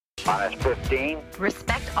Minus 15.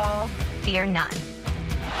 Respect all, fear none.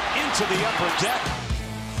 Into the upper deck.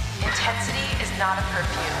 Intensity is not a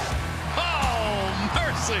perfume. Oh,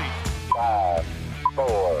 mercy. 5,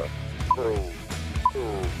 4, 3, 2,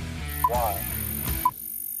 1.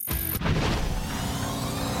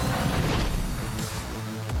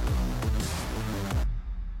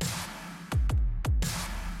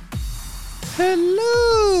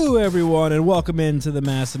 Hello, everyone, and welcome into the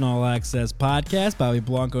Mass and All Access podcast. Bobby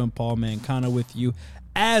Blanco and Paul Mancano with you.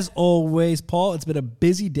 As always, Paul, it's been a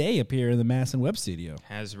busy day up here in the Mass and Web studio.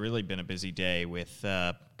 Has really been a busy day with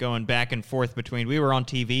going back and forth between. We were on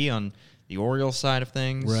TV on the Orioles side of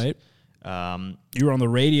things. Right. You were on the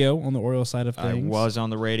radio on the Orioles side of things. I was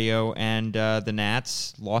on the radio, and the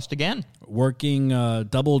Nats lost again. Working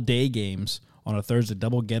double day games on a Thursday,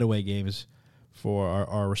 double getaway games for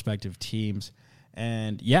our respective teams.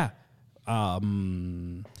 And, yeah,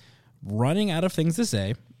 running out of things to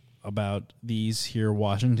say about these here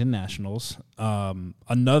Washington Nationals.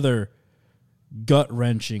 Another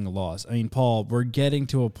gut-wrenching loss. I mean, Paul, we're getting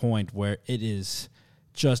to a point where it is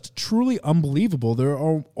just truly unbelievable. There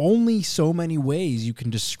are only so many ways you can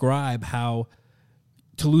describe how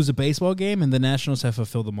to lose a baseball game, and the Nationals have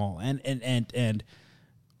fulfilled them all. And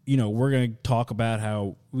you know, we're going to talk about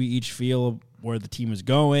how we each feel where the team is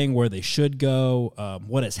going, where they should go,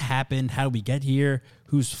 what has happened, how do we get here,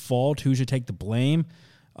 whose fault, who should take the blame.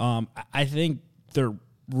 I think there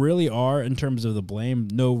really are, in terms of the blame,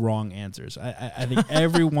 no wrong answers. I think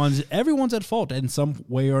everyone's at fault in some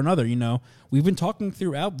way or another. You know, we've been talking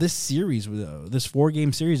throughout this series, this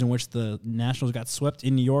 4-game series in which the Nationals got swept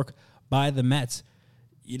in New York by the Mets.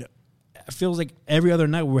 You know, it feels like every other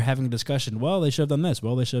night we're having a discussion. Well, they should have done this.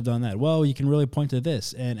 Well, they should have done that. Well, you can really point to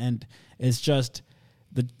this, and it's just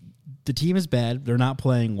the team is bad. They're not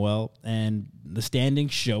playing well, and the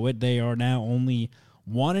standings show it. They are now only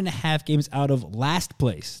 1.5 games out of last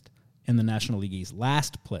place in the National League East.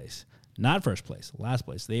 Last place. Not first place. Last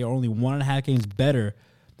place. They are only 1.5 games better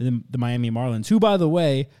than the Miami Marlins, who, by the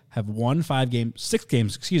way, have won 6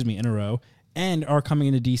 games in a row, and are coming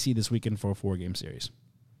into D.C. this weekend for a 4-game series.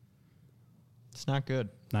 It's not good.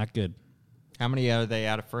 Not good. How many are they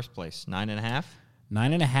out of first place? 9.5?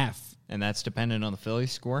 9.5. And that's dependent on the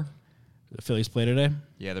Phillies score? The Phillies play today?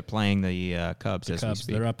 Yeah, they're playing the Cubs as we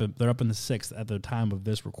speak. They're up in the 6th at the time of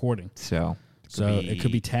this recording. So it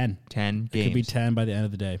could be 10. 10 games. It could be 10 by the end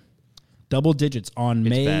of the day. Double digits on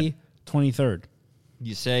May 23rd.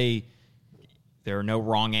 You say there are no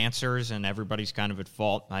wrong answers and everybody's kind of at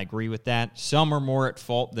fault. I agree with that. Some are more at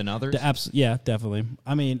fault than others. Yeah, definitely.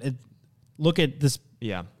 I mean, look at this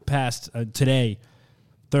past today,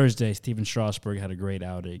 Thursday, Steven Strasburg had a great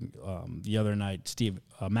outing. The other night,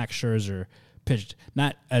 Max Scherzer pitched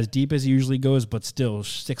not as deep as he usually goes, but still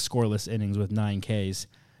 6 scoreless innings with 9 Ks.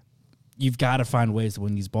 You've got to find ways to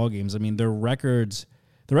win these ball games. I mean, the record's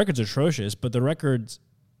atrocious, but the records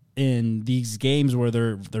in these games where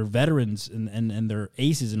they're veterans and their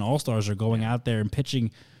aces and all-stars are going out there and pitching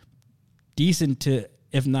decent to,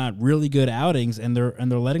 if not really good outings, and they're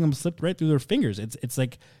letting them slip right through their fingers. It's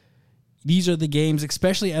like these are the games,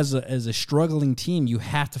 especially as a struggling team, you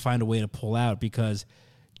have to find a way to pull out, because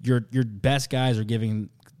your best guys are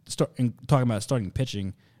talking about starting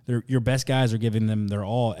pitching. Your best guys are giving them their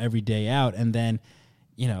all every day out, and then,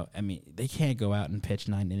 you know, I mean, they can't go out and pitch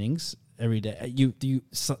 9 innings every day.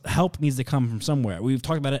 Help needs to come from somewhere. We've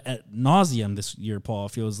talked about it ad nauseum this year, Paul.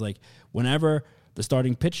 It feels like whenever the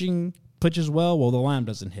starting pitching pitches well, the lineup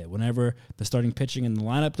doesn't hit. Whenever the starting pitching and the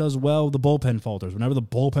lineup does well, the bullpen falters. Whenever the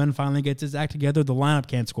bullpen finally gets its act together, the lineup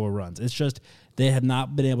can't score runs. It's just they have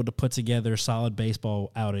not been able to put together solid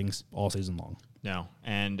baseball outings all season long. No,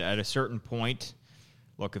 and at a certain point,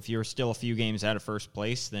 look, if you're still a few games out of first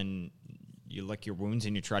place, then you lick your wounds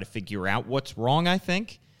and you try to figure out what's wrong, I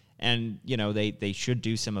think. And, you know, they should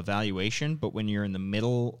do some evaluation, but when you're in the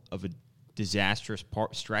middle of a disastrous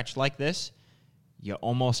stretch like this, you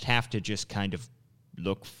almost have to just kind of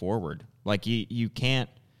look forward. Like you can't.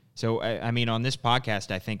 So, I mean, on this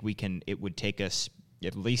podcast, I think it would take us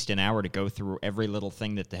at least an hour to go through every little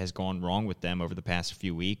thing that has gone wrong with them over the past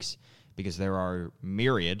few weeks, because there are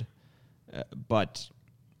myriad. But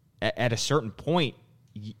at a certain point,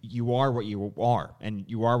 you are what you are, and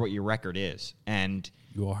you are what your record is. And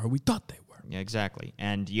you are who we thought they were. Yeah, exactly.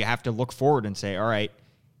 And you have to look forward and say, all right,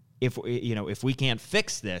 if we can't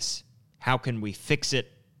fix this, how can we fix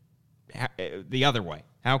it the other way?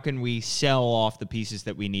 How can we sell off the pieces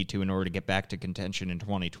that we need to in order to get back to contention in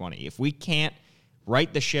 2020? If we can't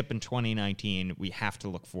right the ship in 2019, we have to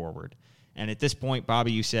look forward. And at this point,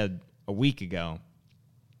 Bobby, you said a week ago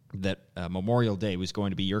that Memorial Day was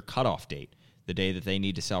going to be your cutoff date. the day that they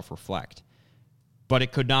need to self-reflect. But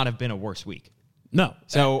it could not have been a worse week. No.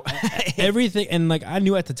 So everything, and like I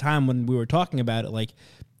knew at the time when we were talking about it, like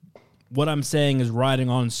what I'm saying is riding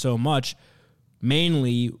on so much,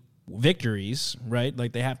 mainly victories, right?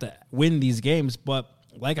 Like they have to win these games. But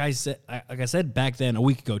like I said back then, a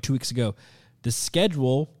week ago, 2 weeks ago, the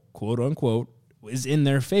schedule, quote unquote, is in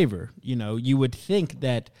their favor. You know, you would think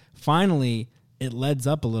that finally it leds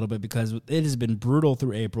up a little bit because it has been brutal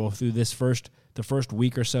through April, through the first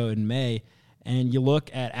week or so in May. And you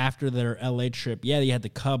look at after their LA trip, yeah, you had the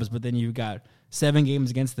Cubs, but then you've got 7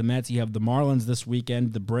 games against the Mets. You have the Marlins this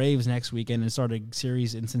weekend, the Braves next weekend, and start a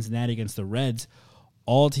series in Cincinnati against the Reds.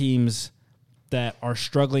 All teams that are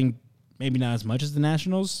struggling, maybe not as much as the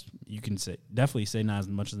Nationals. You can definitely say not as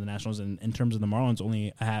much as the Nationals. And in terms of the Marlins,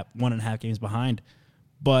 only 1.5 games behind.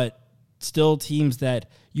 But still teams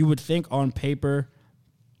that you would think on paper,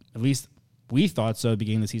 at least we thought so at the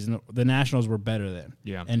beginning of the season, the Nationals were better than.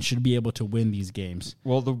 Yeah. And should be able to win these games.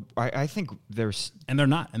 Well, I think there's... And they're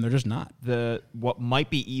not, and they're just not. What might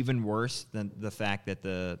be even worse than the fact that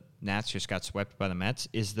the Nats just got swept by the Mets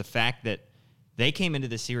is the fact that they came into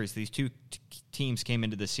the series, these two teams came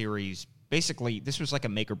into the series, basically, this was like a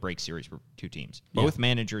make-or-break series for two teams. Both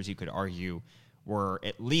managers, you could argue, were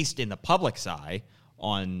at least in the public's eye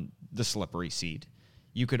on the slippery seat.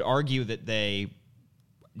 You could argue that they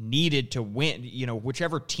needed to win. You know,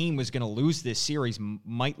 whichever team was going to lose this series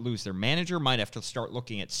might lose their manager, might have to start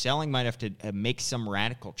looking at selling, might have to make some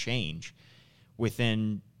radical change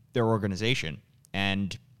within their organization.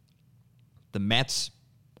 And the Mets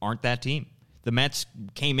aren't that team. The Mets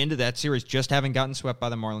came into that series just having gotten swept by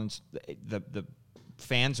the Marlins. The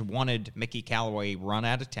fans wanted Mickey Callaway run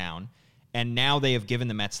out of town, and now they have given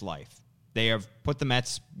the Mets life. They have put the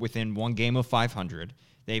Mets within 1 game of 500.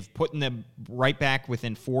 They've put them right back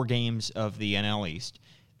within 4 games of the NL East.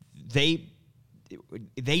 They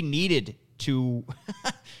needed to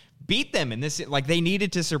beat them in this. Like, they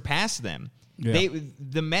needed to surpass them. Yeah.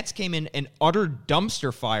 The Mets came in an utter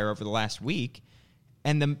dumpster fire over the last week,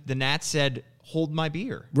 and the Nats said, "Hold my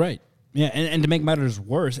beer." Right. Yeah, and to make matters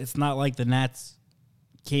worse, it's not like the Nats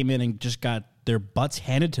came in and just got their butts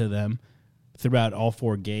handed to them throughout all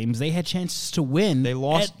 4 games. They had chances to win. They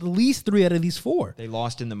lost at least 3 out of these 4. They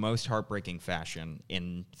lost in the most heartbreaking fashion.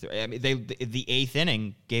 The 8th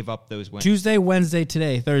inning gave up those wins. Tuesday, Wednesday,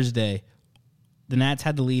 today, Thursday, the Nats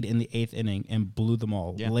had the lead in the 8th inning and blew them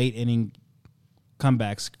all. Yeah. Late inning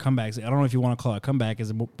comebacks. I don't know if you want to call it a comeback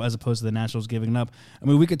as opposed to the Nationals giving up. I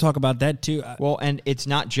mean, we could talk about that too. Well, and it's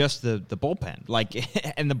not just the bullpen. Like,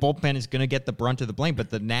 and the bullpen is going to get the brunt of the blame.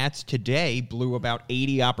 But the Nats today blew about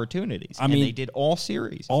 80 opportunities. I mean, they did all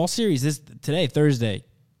series. All series. Today, Thursday,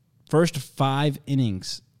 first 5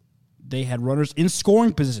 innings, they had runners in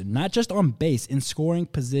scoring position, not just on base, in scoring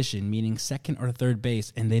position, meaning second or third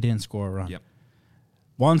base, and they didn't score a run. Yep.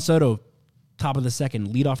 Juan Soto, top of the second,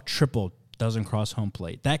 leadoff triple, doesn't cross home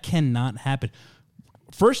plate. That cannot happen.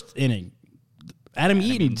 First inning, Adam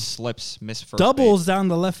Eaton slips, misses first doubles base. Down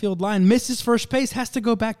the left field line, misses first base, has to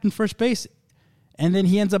go back in first base, and then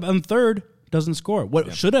he ends up on third, doesn't score.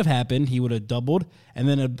 What should have happened, he would have doubled, and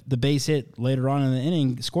then the base hit later on in the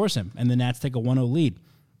inning scores him, and the Nats take a 1-0 lead.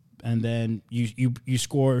 And then you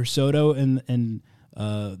score Soto in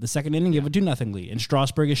the second inning, give a 2-0 lead, and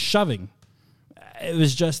Strasburg is shoving. It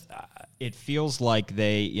was just... it feels like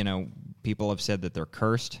people have said that they're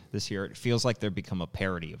cursed this year. It feels like they've become a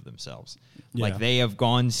parody of themselves. Yeah. Like, they have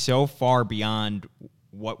gone so far beyond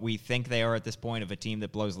what we think they are at this point, of a team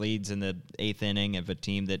that blows leads in the 8th inning, of a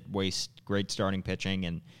team that wastes great starting pitching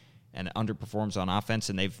and underperforms on offense,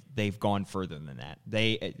 and they've gone further than that.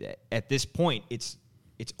 They, at this point, it's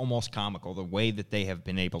almost comical the way that they have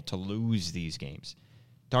been able to lose these games.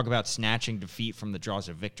 Talk about snatching defeat from the jaws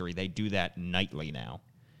of victory. They do that nightly now.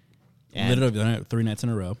 And literally 3 nights in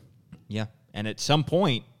a row. Yeah, and at some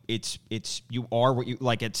point, it's you are what you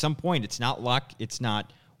like. At some point, it's not luck. It's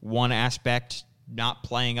not one aspect not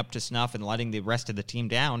playing up to snuff and letting the rest of the team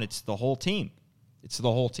down. It's the whole team. It is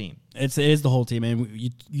the whole team. And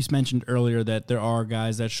you mentioned earlier that there are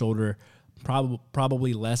guys that shoulder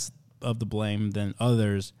probably less of the blame than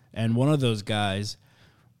others, and one of those guys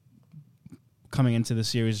coming into the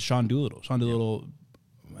series is Sean Doolittle. Sean Doolittle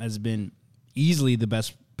has been easily the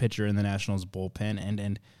best pitcher in the Nationals bullpen,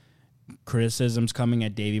 and criticisms coming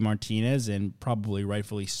at Davey Martinez, and probably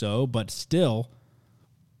rightfully so, but still,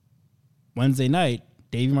 Wednesday night,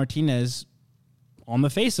 Davey Martinez, on the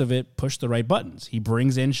face of it, pushed the right buttons. He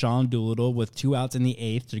brings in Sean Doolittle with 2 outs in the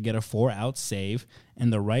 8th to get a 4-out save in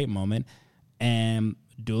the right moment, and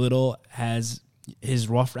Doolittle has his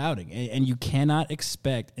rough routing. And you cannot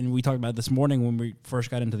expect, and we talked about this morning when we first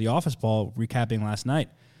got into the office ball, recapping last night,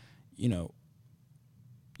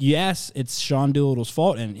 yes, it's Sean Doolittle's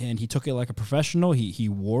fault, and he took it like a professional. He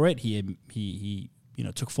wore it. He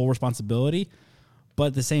took full responsibility. But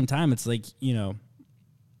at the same time, it's like,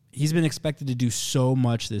 he's been expected to do so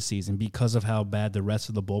much this season because of how bad the rest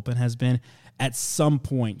of the bullpen has been. At some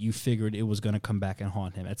point, you figured it was going to come back and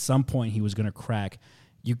haunt him. At some point, he was going to crack.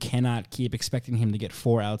 You cannot keep expecting him to get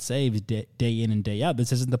 4-out saves day in and day out.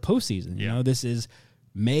 This isn't the postseason. This is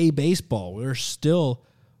May baseball. They're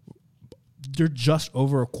just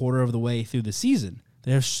over a quarter of the way through the season.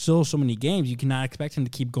 There's still so many games. You cannot expect him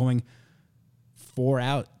to keep going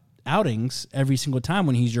 4-out outings every single time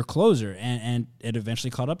when he's your closer, and it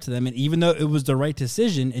eventually caught up to them. And even though it was the right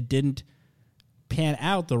decision, it didn't pan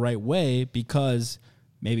out the right way because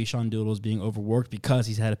maybe Sean Doolittle is being overworked, because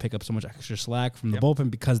he's had to pick up so much extra slack from the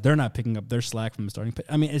bullpen, because they're not picking up their slack from the starting pitch.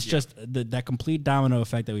 I mean, it's just that complete domino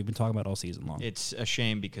effect that we've been talking about all season long. It's a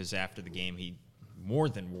shame because after the game, he more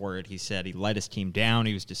than wore it. He said he let his team down.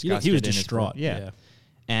 He was disgusted. He was distraught. Yeah.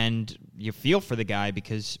 And you feel for the guy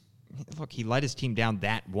because, look, he let his team down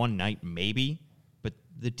that one night maybe, but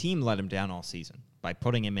the team let him down all season by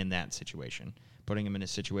putting him in that situation, putting him in a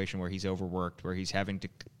situation where he's overworked, where he's having to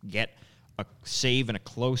get a save in a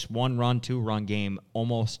close 1-run, 2-run game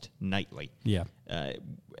almost nightly. Yeah.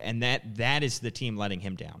 And that is the team letting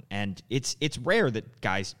him down. And it's rare that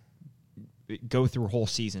guys go through whole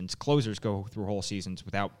seasons, closers go through whole seasons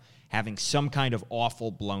without having some kind of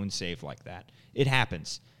awful blown save like that. It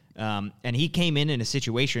happens. And he came in a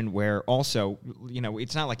situation where also,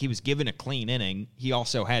 it's not like he was given a clean inning. He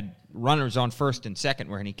also had runners on first and second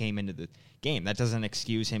when he came into the game. That doesn't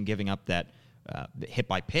excuse him giving up that hit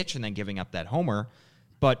by pitch and then giving up that homer.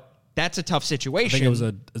 But that's a tough situation. I think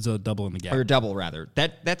it was a double in the gap. Or a double, rather.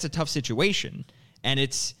 That's a tough situation. And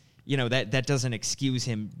it's, that doesn't excuse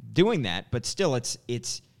him doing that. But still,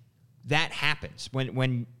 it's that happens.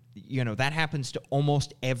 When that happens to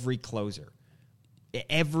almost every closer.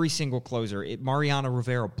 Every single closer. Mariano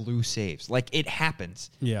Rivera blew saves. Like, it happens.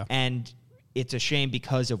 Yeah. And it's a shame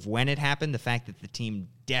because of when it happened, the fact that the team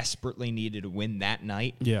desperately needed to win that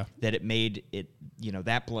night, that it made it,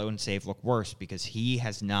 that blown save look worse because he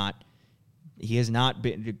has not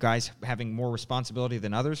been, guys having more responsibility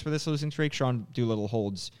than others for this losing streak. Sean Doolittle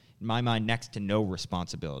holds, in my mind, next to no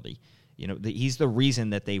responsibility. He's the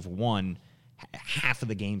reason that they've won half of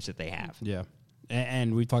the games that they have. Yeah.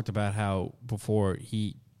 And we talked about how before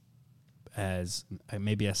he has,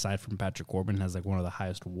 maybe aside from Patrick Corbin, has like one of the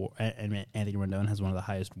highest and Anthony Rendon has one of the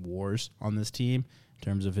highest WARs on this team in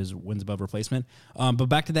terms of his wins above replacement. But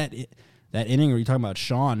back to that inning where you're talking about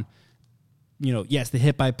Sean, yes, the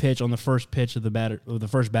hit by pitch on the first pitch of the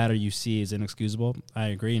first batter you see is inexcusable. I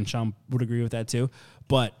agree, and Sean would agree with that too.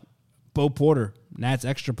 But Bo Porter, Nat's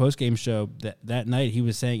extra postgame show that night, he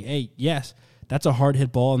was saying, hey, yes, that's a hard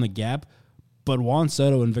hit ball in the gap, but Juan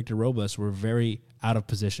Soto and Victor Robles were very out of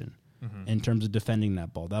position in terms of defending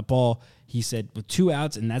that ball. That ball, he said, with 2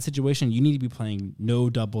 outs in that situation, you need to be playing no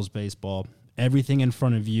doubles baseball. Everything in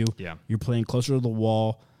front of you. Yeah. You're playing closer to the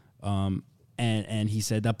wall. And he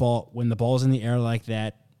said that ball, when the ball's in the air like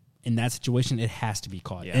that, in that situation, it has to be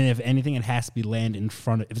caught. Yeah. And if anything, it has to be land in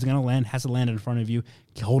front. If it's going to land, it has to land in front of you.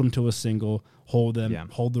 Hold them to a single. Hold them. Yeah.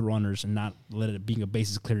 Hold the runners, and not let it be a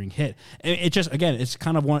bases clearing hit. And it just, again, it's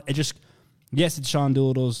kind of one. It just, yes, it's Sean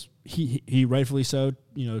Doolittle's. He rightfully so.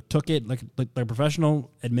 Took it like a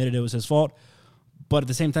professional. Admitted it was his fault. But at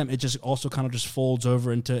the same time, it just also kind of just folds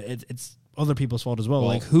over into it's other people's fault as well.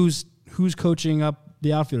 Like who's coaching up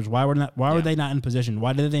the outfielders? Why were they not in position?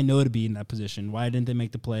 Why did they know to be in that position? Why didn't they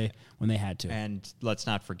make the play when they had to? And let's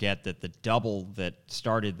not forget that the double that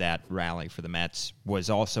started that rally for the Mets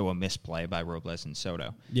was also a misplay by Robles and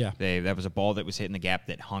Soto. Yeah. That was a ball that was hit in the gap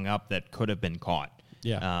that hung up that could have been caught.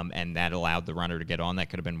 Yeah. And that allowed the runner to get on. That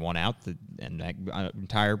could have been 1 out, and the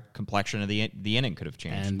entire complexion of the inning could have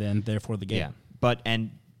changed. And then, therefore, the game. Yeah. And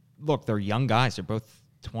look, they're young guys. They're both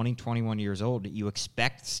 20, 21 years old. You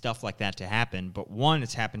expect stuff like that to happen, but 1,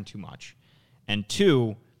 it's happened too much. And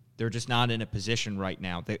 2, they're just not in a position right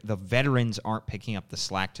now. The veterans aren't picking up the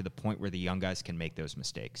slack to the point where the young guys can make those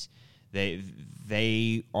mistakes.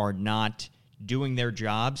 They are not doing their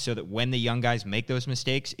job so that when the young guys make those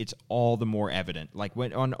mistakes, it's all the more evident. Like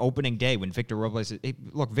on opening day when Victor Robles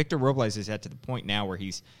is at to the point now where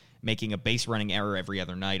he's making a base running error every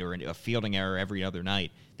other night or a fielding error every other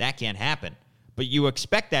night. That can't happen. But you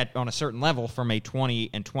expect that on a certain level from a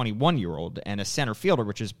 20 and 21-year-old and a center fielder,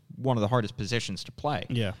 which is one of the hardest positions to play.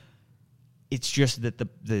 Yeah. It's just that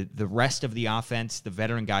the rest of the offense, the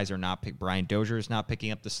veteran guys are not Brian Dozier is not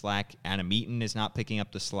picking up the slack. Adam Eaton is not picking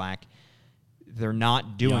up the slack. They're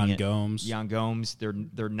not doing it. Jan Gomes.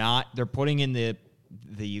 They're not. They're putting in the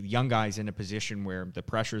young guys in a position where the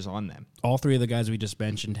pressure's on them. All three of the guys we just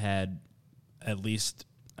mentioned had at least,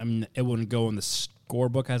 I mean, it wouldn't go in the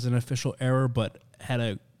scorebook as an official error, but had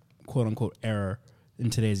a quote-unquote error in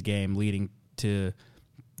today's game leading to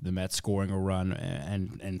the Mets scoring a run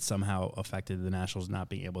and somehow affected the Nationals not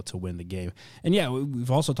being able to win the game. And yeah, we've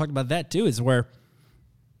also talked about that too, is where,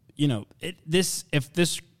 you know, if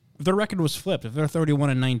the record was flipped, if they're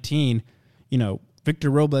 31-19, you know, Victor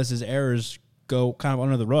Robles' errors go kind of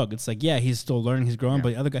under the rug. It's like, yeah, he's still learning, he's growing,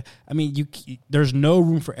 but the other guy, I mean, there's no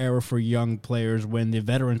room for error for young players when the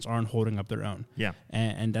veterans aren't holding up their own. Yeah.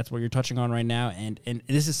 And that's what you're touching on right now. And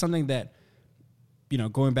this is something that, you know,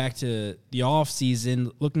 going back to the off season,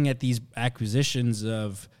 looking at these acquisitions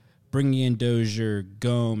of bringing in Dozier,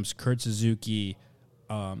 Gomes, Kurt Suzuki,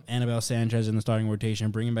 Anibal Sanchez in the starting rotation,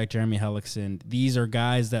 bringing back Jeremy Hellickson. These are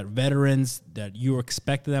guys that veterans that you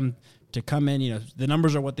expect them to come in. You know, the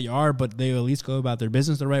numbers are what they are, but they at least go about their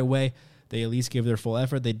business the right way. They at least give their full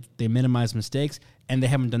effort. They minimize mistakes, and they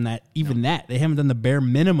haven't done that. They haven't done the bare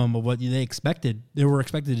minimum of what they were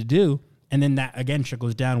expected to do. And then that again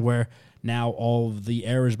trickles down where now all of the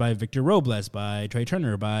errors by Victor Robles, by Trey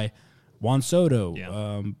Turner, by Juan Soto,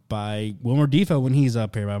 by Wilmer Difo when he's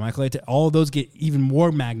up here, by Michael Ate, all of those get even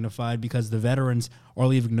more magnified because the veterans are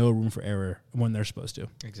leaving no room for error when they're supposed to.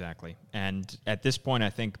 Exactly. And at this point,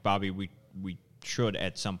 I think, Bobby, we should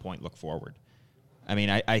at some point look forward. I mean,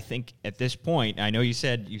 I think at this point, I know you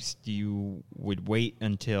said you would wait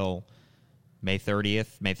until May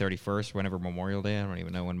 30th, May 31st, whenever Memorial Day. I don't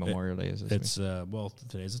even know when Memorial Day is. It's well,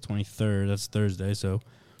 today's the 23rd. That's Thursday, so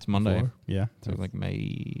it's Monday. Before, yeah, so like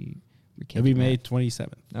May. It'll be May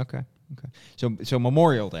 27th. Okay. So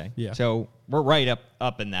Memorial Day. Yeah. So we're right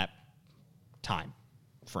up in that time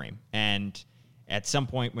frame, and at some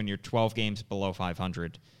point when you're 12 games below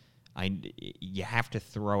 500, you have to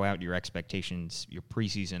throw out your expectations, your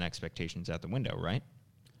preseason expectations out the window, right?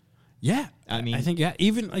 Yeah, I mean, I think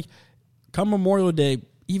even like come Memorial Day,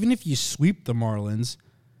 even if you sweep the Marlins,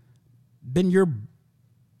 then you're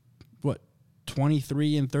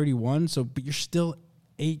 23-31. So, but you're still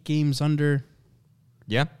 8 games under.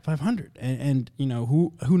 Yeah, 500, and you know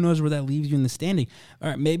who knows where that leaves you in the standing. All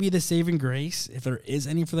right, maybe the saving grace, if there is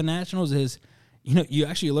any for the Nationals, is you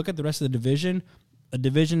actually look at the rest of the division. A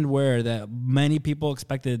division where that many people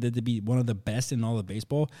expected it to be one of the best in all of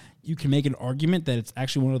baseball. You can make an argument that it's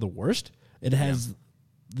actually one of the worst. It has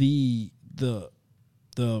the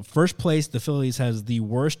first place. The Phillies has the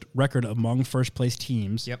worst record among first place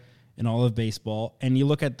teams in all of baseball. And you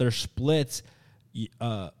look at their splits.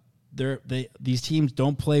 These teams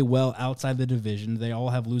don't play well outside the division. They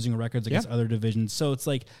all have losing records against other divisions. So it's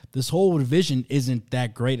like this whole division isn't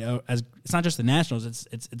that great. As it's not just the Nationals.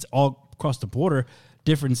 It's all across the border.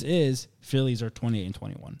 Difference is Phillies are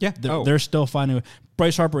 28-21. Yeah, they're still finding.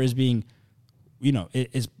 Bryce Harper is being,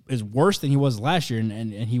 is worse than he was last year,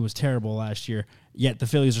 and he was terrible last year. Yet the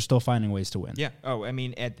Phillies are still finding ways to win. Yeah. Oh, I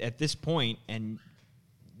mean, at this point, and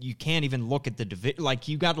you can't even look at the division. Like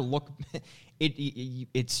you got to look.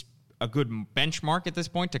 It's a good benchmark at this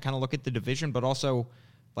point to kind of look at the division, but also,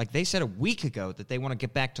 like they said a week ago, that they want to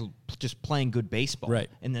get back to just playing good baseball, right?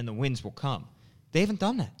 And then the wins will come. They haven't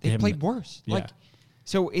done that. They've played worse. Yeah.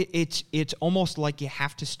 So it's almost like you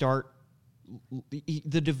have to start.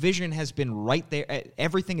 The division has been right there.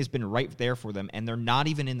 Everything has been right there for them, and they're not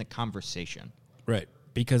even in the conversation. Right,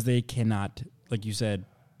 because they cannot, like you said,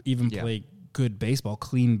 even play good baseball,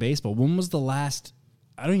 clean baseball. When was the last?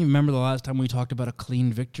 I don't even remember the last time we talked about a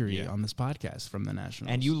clean victory on this podcast from the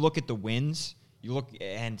Nationals. And you look at the wins. You look,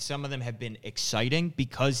 and some of them have been exciting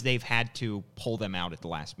because they've had to pull them out at the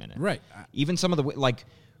last minute. Right. Even some of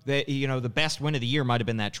the best win of the year might have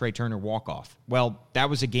been that Trey Turner walk-off. Well, that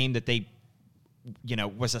was a game that they,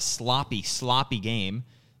 was a sloppy game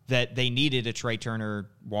that they needed a Trey Turner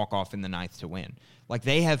walk-off in the 9th to win. Like,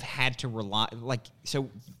 they have had to rely, so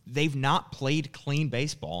they've not played clean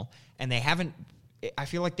baseball, and I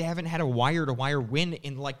feel like they haven't had a wire-to-wire win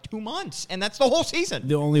in 2 months, and that's the whole season.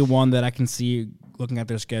 The only one that I can see looking at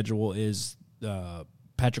their schedule is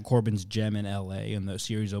Patrick Corbin's gem in L.A. in the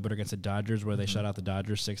series opener against the Dodgers, where they shut out the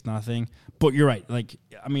Dodgers 6-0. But you're right. Like,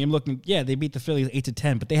 I mean, I'm looking. Yeah, they beat the Phillies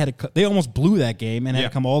 8-10, but they almost blew that game and had to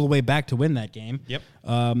come all the way back to win that game. Yep.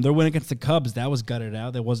 Their win against the Cubs, that was gutted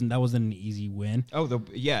out. That wasn't an easy win. Oh,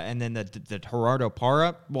 and then the Gerardo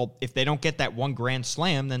Parra. Well, if they don't get that one grand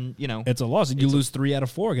slam, then it's a loss. You lose 3 out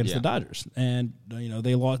of 4 against the Dodgers, and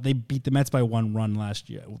they lost. They beat the Mets by 1 run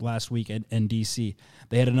last week in D.C.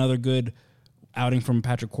 They had another good outing from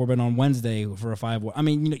Patrick Corbin on Wednesday for a 5-1. I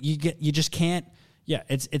mean, you just can't. Yeah,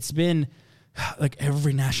 it's been like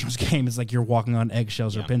every Nationals game is like you're walking on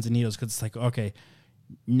eggshells or pins and needles because it's like, okay,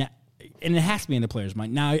 now, and it has to be in the player's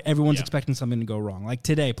mind. Now everyone's expecting something to go wrong. Like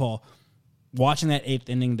today, Paul, watching that 8th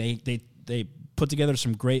inning, they put together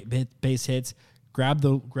some great base hits, grabbed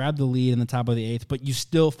the lead in the top of the 8th, but you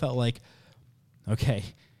still felt like, okay,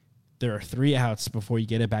 there are 3 outs before you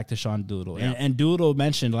get it back to Sean Doolittle. Yeah. And Doolittle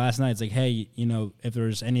mentioned last night, it's like, hey, if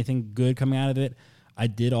there's anything good coming out of it, I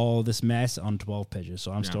did all this mess on 12 pitches,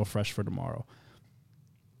 so I'm still fresh for tomorrow.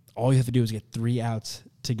 All you have to do is get 3 outs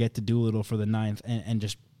to get to Doolittle for the 9th and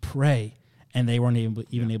just pray, and they weren't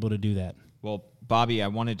even able to do that. Well, Bobby, I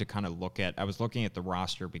wanted to kind of I was looking at the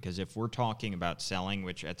roster because if we're talking about selling,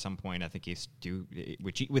 which at some point I think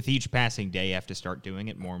with each passing day you have to start doing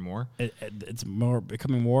it more and more. It's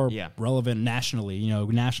becoming more relevant nationally.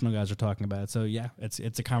 National guys are talking about it. So yeah,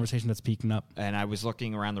 it's a conversation that's peaking up. And I was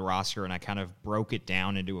looking around the roster and I kind of broke it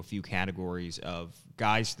down into a few categories of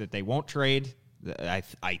guys that they won't trade, that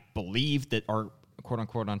I believe that are quote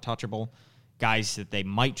unquote untouchable, guys that they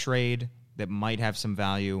might trade that might have some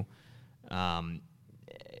value.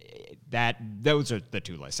 Those are the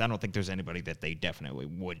 2 lists. I don't think there's anybody that they definitely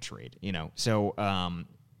would trade, So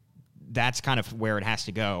that's kind of where it has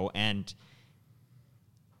to go. And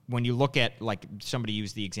when you look at, like, somebody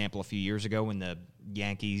used the example a few years ago when the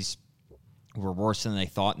Yankees were worse than they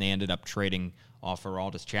thought and they ended up trading off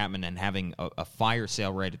Aroldis Chapman and having a fire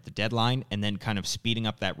sale right at the deadline and then kind of speeding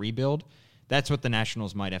up that rebuild. That's what the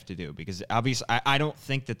Nationals might have to do because obviously I don't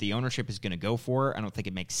think that the ownership is going to go for it. I don't think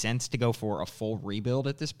it makes sense to go for a full rebuild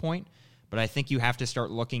at this point. But I think you have to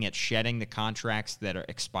start looking at shedding the contracts that are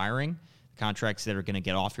expiring, contracts that are going to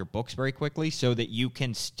get off your books very quickly so that you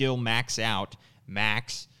can still max out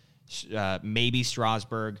Max, maybe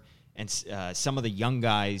Strasburg, and some of the young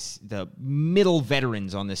guys, the middle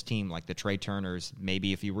veterans on this team like the Trey Turners,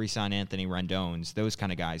 maybe if you re-sign Anthony Rendones, those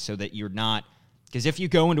kind of guys so that you're not – because if you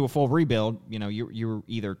go into a full rebuild, you're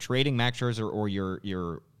either trading Max Scherzer or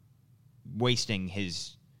you're wasting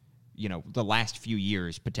his, the last few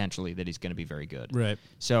years potentially that he's going to be very good. Right.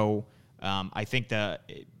 So I think the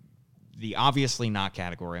obviously not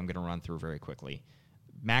category I'm going to run through very quickly.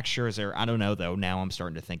 Max Scherzer, I don't know though. Now I'm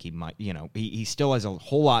starting to think he might. He still has a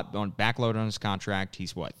whole lot on backload on his contract.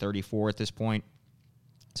 He's 34 at this point,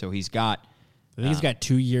 so he's got. I think he's got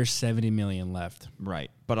 2 years, $70 million left.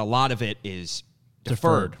 Right, but a lot of it is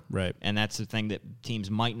deferred, right? And that's the thing that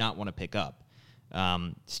teams might not want to pick up.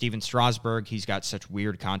 Steven Strasburg, he's got such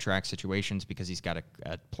weird contract situations because he's got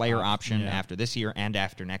a player option after this year and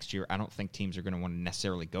after next year. I don't think teams are going to want to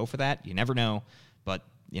necessarily go for that. You never know, but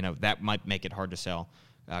that might make it hard to sell.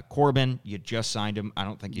 Corbin, you just signed him. I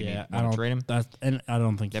don't think you want to trade him. And I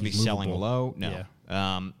don't think that'd be he's selling low. No.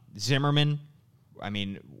 Yeah. Zimmerman, I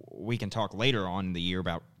mean, we can talk later on in the year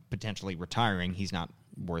about potentially retiring. He's not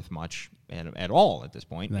worth much at all at this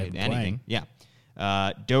point. Anything.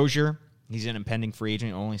 Yeah. Dozier, he's an impending free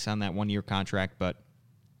agent. Only signed that 1-year contract, but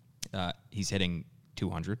he's hitting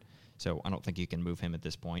 200. So I don't think you can move him at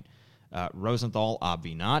this point. Rosenthal,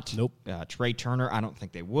 obvi not. Nope. Trey Turner, I don't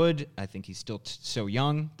think they would. I think he's still so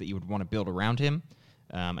young that you would want to build around him.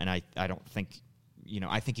 And I don't think,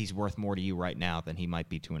 I think he's worth more to you right now than he might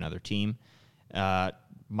be to another team.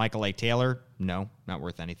 Michael A. Taylor, no, not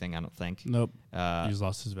worth anything, I don't think. Nope. He's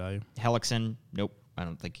lost his value. Hellickson, nope. I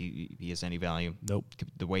don't think he has any value. Nope.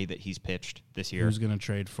 The way that he's pitched this year. Who's going to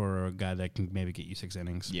trade for a guy that can maybe get you 6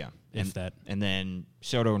 innings? Yeah. That. And then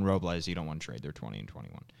Soto and Robles, you don't want to trade. They're 20 and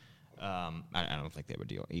 21. I don't think they would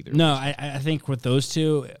deal either. No, I think with those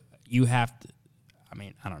two, you have to. I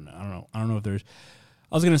mean, I don't know. I don't know if there's.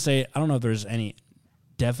 I was going to say, I don't know if there's any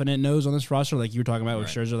definite no's on this roster, like you were talking about with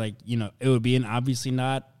Scherzer. Like, it would be obviously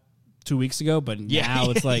not 2 weeks ago, but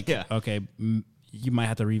now it's like, okay, you might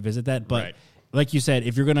have to revisit that. But like you said,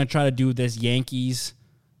 if you're going to try to do this Yankees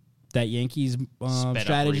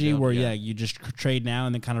strategy where, you just trade now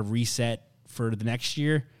and then kind of reset for the next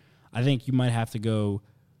year, I think you might have to go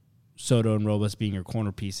Soto and Robles being your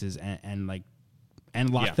corner pieces and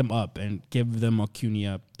lock them up and give them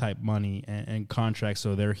Acuna type money and contracts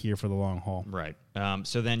so they're here for the long haul. Right.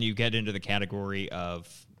 So then you get into the category of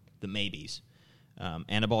the maybes.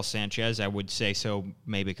 Anibal Sanchez, I would say so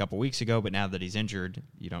maybe a couple weeks ago, but now that he's injured,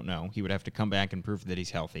 you don't know. He would have to come back and prove that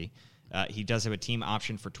he's healthy. He does have a team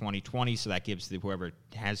option for 2020, so that gives whoever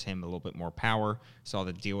has him a little bit more power. Saw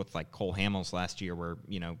the deal with like Cole Hamels last year where,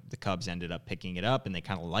 the Cubs ended up picking it up, and they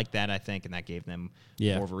kind of liked that, I think, and that gave them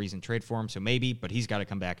more of a reason to trade for him. So maybe, but he's got to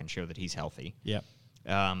come back and show that he's healthy. Yeah.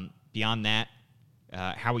 Beyond that,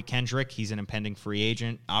 Howie Kendrick, he's an impending free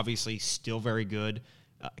agent. Obviously, still very good.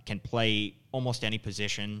 Can play almost any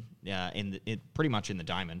position pretty much in the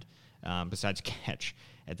diamond, besides catch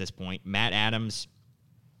at this point. Matt Adams,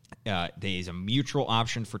 there's a mutual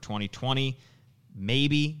option for 2020,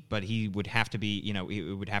 maybe, but he would have to be,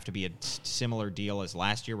 it would have to be a similar deal as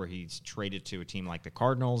last year, where he's traded to a team like the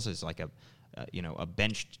Cardinals as like a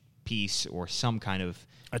benched piece or some kind of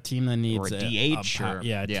a team that needs or a DH.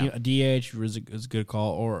 A DH is a good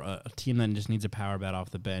call, or a team that just needs a power bat off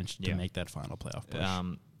the bench to make that final playoff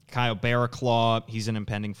push. Kyle Barraclough, he's an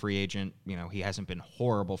impending free agent. He hasn't been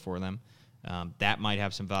horrible for them. That might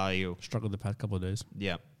have some value. Struggled the past couple of days.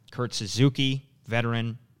 Yeah. Kurt Suzuki,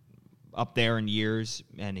 veteran, up there in years,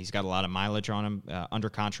 and he's got a lot of mileage on him, under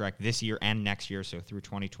contract this year and next year, so through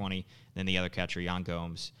 2020. Then the other catcher, Jan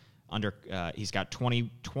Gomes, he's got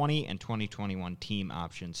 2020 and 2021 team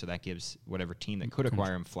options, so that gives whatever team that could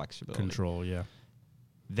acquire him flexibility. Control, yeah.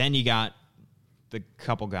 Then you got the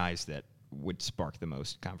couple guys that would spark the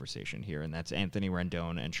most conversation here, and that's Anthony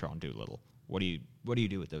Rendon and Sean Doolittle. What do you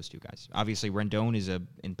do with those two guys? Obviously, Rendon is an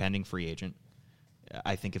impending free agent.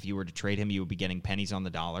 I think if you were to trade him, you would be getting pennies on the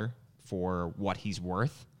dollar for what he's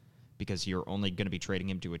worth, because you're only going to be trading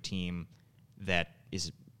him to a team that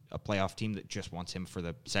is a playoff team that just wants him for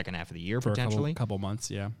the second half of the year, for potentially. a couple months,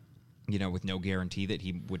 yeah. With no guarantee that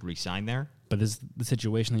he would re-sign there. But it's the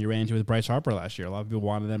situation that you ran into with Bryce Harper last year. A lot of people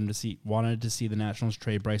wanted to see the Nationals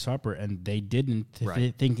trade Bryce Harper, and they didn't,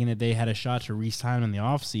 thinking that they had a shot to re-sign him in the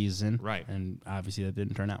offseason. Right. And obviously that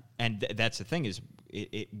didn't turn out. And that's the thing is,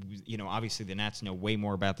 obviously the Nats know way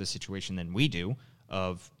more about this situation than we do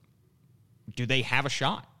of, do they have a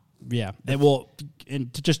shot? Yeah.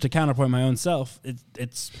 And just to counterpoint my own self,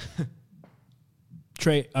 it's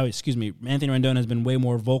Anthony Rendon has been way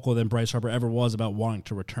more vocal than Bryce Harper ever was about wanting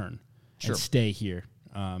to return and stay here.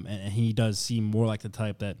 And he does seem more like the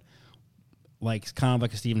type that, kind of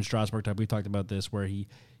like a Steven Strasburg type. We've talked about this, where he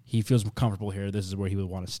feels comfortable here. This is where he would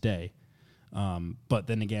want to stay. But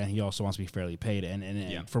then again, he also wants to be fairly paid.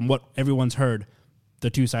 And from what everyone's heard, the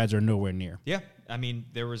two sides are nowhere near. Yeah. I mean,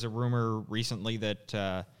 there was a rumor recently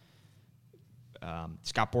that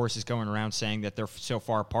Scott Boras is going around saying that they're so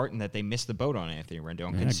far apart and that they missed the boat on Anthony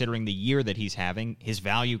Rendon. Considering the year that he's having, his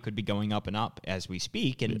value could be going up and up as we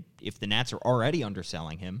speak. And if the Nats are already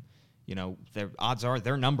underselling him, the odds are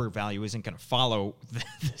their number value isn't going to follow the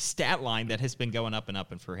stat line that has been going up and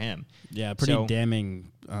up and for him. Yeah, pretty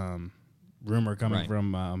damning rumor coming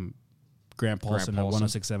from Grant Paulson at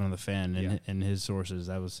 106.7 on the Fan and his sources.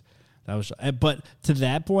 That was, but to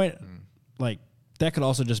that point, that could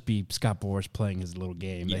also just be Scott Boras playing his little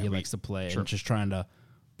game that he likes to play and just trying to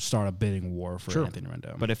start a bidding war for Anthony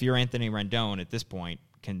Rendon. But if you're Anthony Rendon at this point,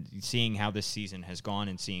 seeing how this season has gone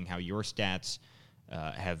and seeing how your stats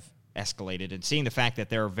have escalated and seeing the fact that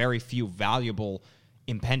there are very few valuable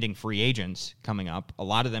impending free agents coming up, a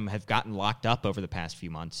lot of them have gotten locked up over the past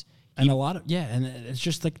few months. And and it's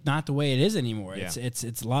just not the way it is anymore. Yeah. It's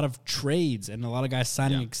a lot of trades and a lot of guys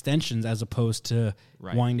signing extensions as opposed to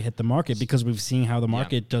wanting to hit the market, because we've seen how the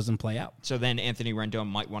market doesn't play out. So then Anthony Rendon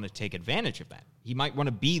might want to take advantage of that. He might want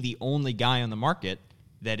to be the only guy on the market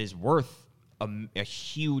that is worth a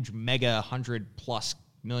huge mega $100+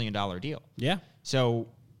 million deal. Yeah. So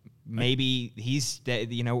maybe he's,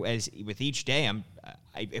 as with each day,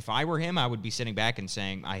 if I were him, I would be sitting back and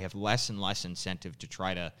saying I have less and less incentive to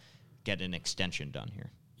try to get an extension done here.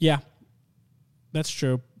 Yeah, that's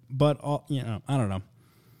true. But, I don't know.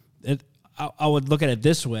 I would look at it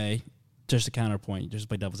this way, just to counterpoint, just to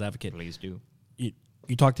play devil's advocate. Please do.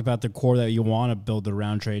 You talked about the core that you want to build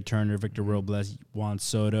around Trey Turner, Victor Robles, Juan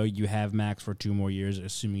Soto. You have Max for 2 more years,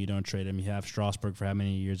 assuming you don't trade him. You have Strasburg for how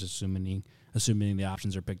many years, assuming the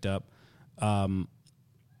options are picked up. There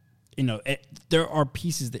are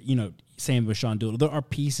pieces that, same with Sean Doolittle, there are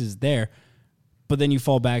pieces there. But then you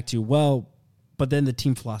fall back to, but then the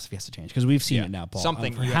team philosophy has to change, because we've seen it now, Paul.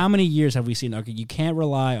 How many years have we seen? Okay, you can't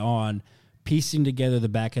rely on piecing together the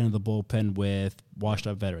back end of the bullpen with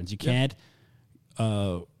washed-up veterans. You can't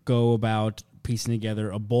go about piecing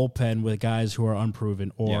together a bullpen with guys who are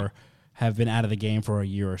unproven or have been out of the game for a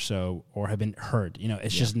year or so or have been hurt.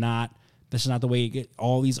 It's just not. This is not the way you get.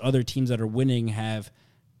 All these other teams that are winning have,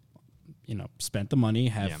 spent the money,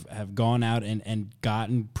 have gone out and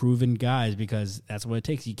gotten proven guys, because that's what it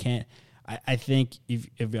takes. You can't. I think if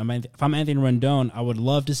I'm Anthony Rendon, I would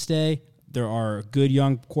love to stay. There are good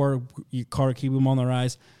young core. Carter Kieboom on the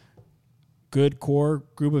rise. Good core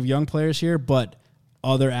group of young players here, but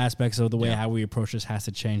other aspects of the way how we approach this has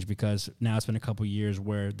to change, because now it's been a couple years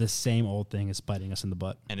where the same old thing is biting us in the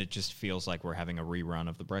butt. And it just feels like we're having a rerun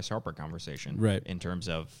of the Bryce Harper conversation. Right. In terms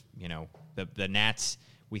of, the Nats,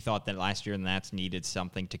 we thought that last year the Nats needed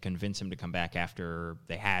something to convince him to come back after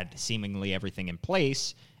they had seemingly everything in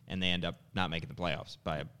place, and they end up not making the playoffs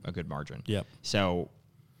by a good margin. Yep. So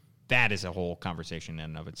that is a whole conversation in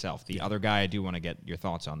and of itself. The other guy I do want to get your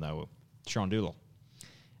thoughts on, though, Sean Doolittle.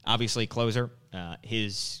 Obviously, closer.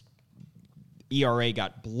 His ERA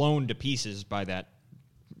got blown to pieces by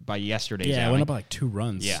yesterday's outing. Yeah, it went up by 2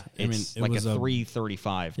 runs. Yeah, it's it like was a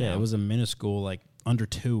 3.35 now. Yeah, it was a minuscule, under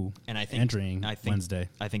 2 and I think, entering Wednesday.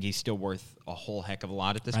 I think he's still worth a whole heck of a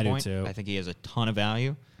lot at this I point. do too. I think he has a ton of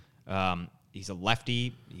value. He's a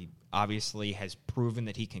lefty. He obviously has proven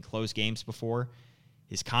that he can close games before.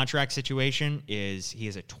 His contract situation is he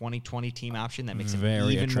has a 2020 team option that makes him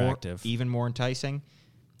very attractive, even more enticing.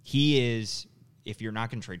 He is, if you're not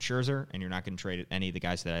going to trade Scherzer and you're not going to trade any of the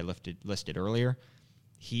guys that I listed earlier,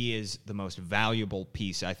 he is the most valuable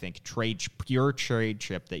piece, I think, pure trade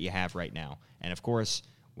chip that you have right now. And of course,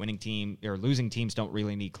 winning team or losing teams don't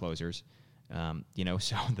really need closers.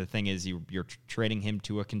 So the thing is, you're trading him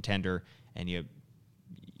to a contender, and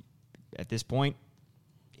at this point,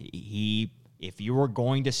 if you were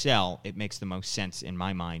going to sell, it makes the most sense in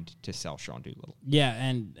my mind to sell Sean Doolittle. Yeah,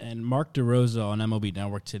 and Mark DeRosa on MLB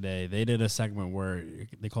Network today, they did a segment where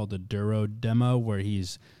they called the Duro demo, where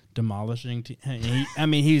he's demolishing.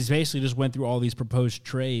 He's basically just went through all these proposed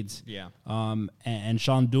trades. Yeah. And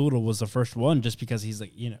Sean Doolittle was the first one, just because he's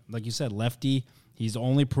like you said, lefty. He's the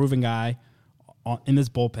only proven guy in this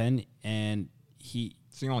bullpen, and he's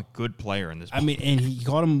the only good player in this. And he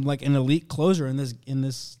called him like an elite closer in this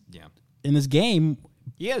game.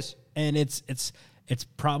 He is, and it's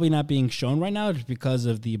probably not being shown right now just because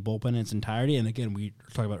of the bullpen in its entirety. And again, we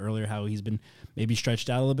were talking about earlier how he's been maybe stretched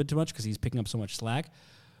out a little bit too much because he's picking up so much slack.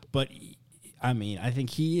 But I think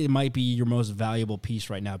he might be your most valuable piece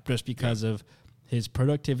right now, just because of his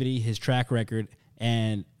productivity, his track record,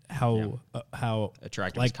 and how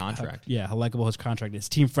attractive his contract. How likable his contract is,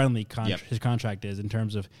 team friendly. His contract is in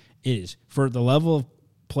terms of for the level of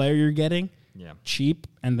player you're getting. Yeah. Cheap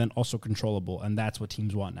and then also controllable, and that's what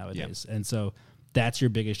teams want nowadays. And so that's your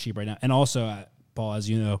biggest cheap right now. And also, Paul, as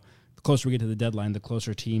you know, the closer we get to the deadline, the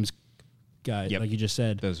closer teams, like you just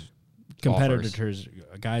said, those competitors,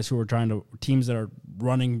 guys who are teams that are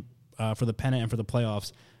running for the pennant and for the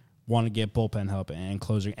playoffs, want to get bullpen help and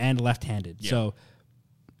closing and left-handed. Yeah. So,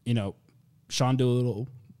 Sean Doolittle,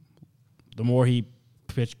 the more he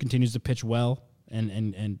continues to pitch well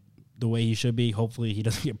and the way he should be, hopefully he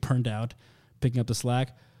doesn't get burned out picking up the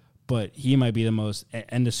slack, but he might be the most,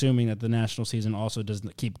 and assuming that the national season also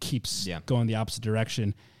doesn't keeps going the opposite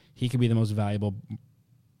direction, he could be the most valuable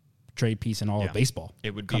trade piece in all of baseball.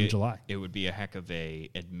 It would come be July. It would be a heck of a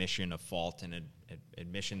admission of fault and an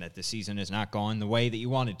admission that the season has not gone the way that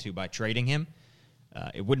you wanted to by trading him.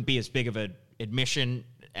 It wouldn't be as big of an admission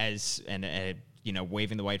as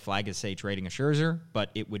waving the white flag as, say, trading a Scherzer,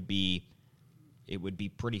 but it would be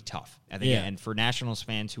pretty tough. I think, and for Nationals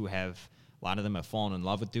fans who have, a lot of them have fallen in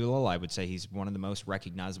love with Doolittle, I would say he's one of the most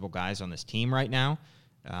recognizable guys on this team right now.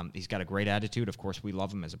 He's got a great attitude. Of course, we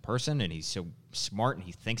love him as a person, and he's so smart, and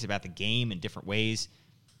he thinks about the game in different ways.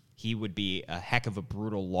 He would be a heck of a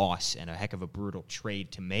brutal loss and a heck of a brutal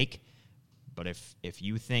trade to make. But if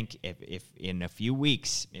you think, if in a few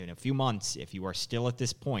weeks, in a few months, if you are still at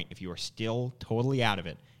this point, if you are still totally out of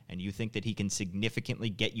it, and you think that he can significantly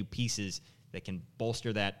get you pieces that can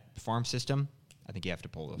bolster that farm system, I think you have to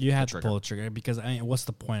pull the trigger. You have to pull the trigger, because what's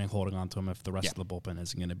the point of holding on to him if the rest of the bullpen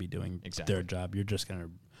isn't going to be doing their job? You're just going to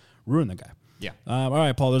ruin the guy. Yeah. All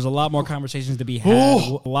right, Paul, there's a lot more conversations to be had,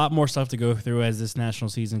 a lot more stuff to go through as this national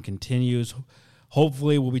season continues.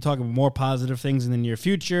 Hopefully, we'll be talking more positive things in the near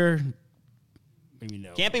future.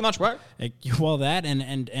 Can't be much worse. Well, that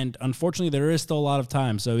and unfortunately, there is still a lot of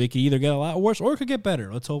time, so it could either get a lot worse or it could get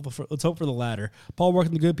better. Let's hope for the latter. Paul, where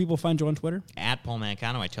can the good people find you on Twitter? At Paul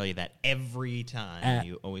Mancano. I tell you that every time.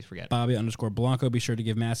 You always forget. Bobby_Blanco. Be sure to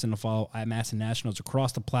give Masson a follow at Masson Nationals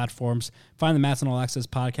across the platforms. Find the Masson All Access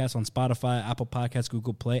podcast on Spotify, Apple Podcasts,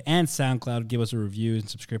 Google Play, and SoundCloud. Give us a review and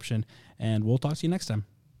subscription, and we'll talk to you next time.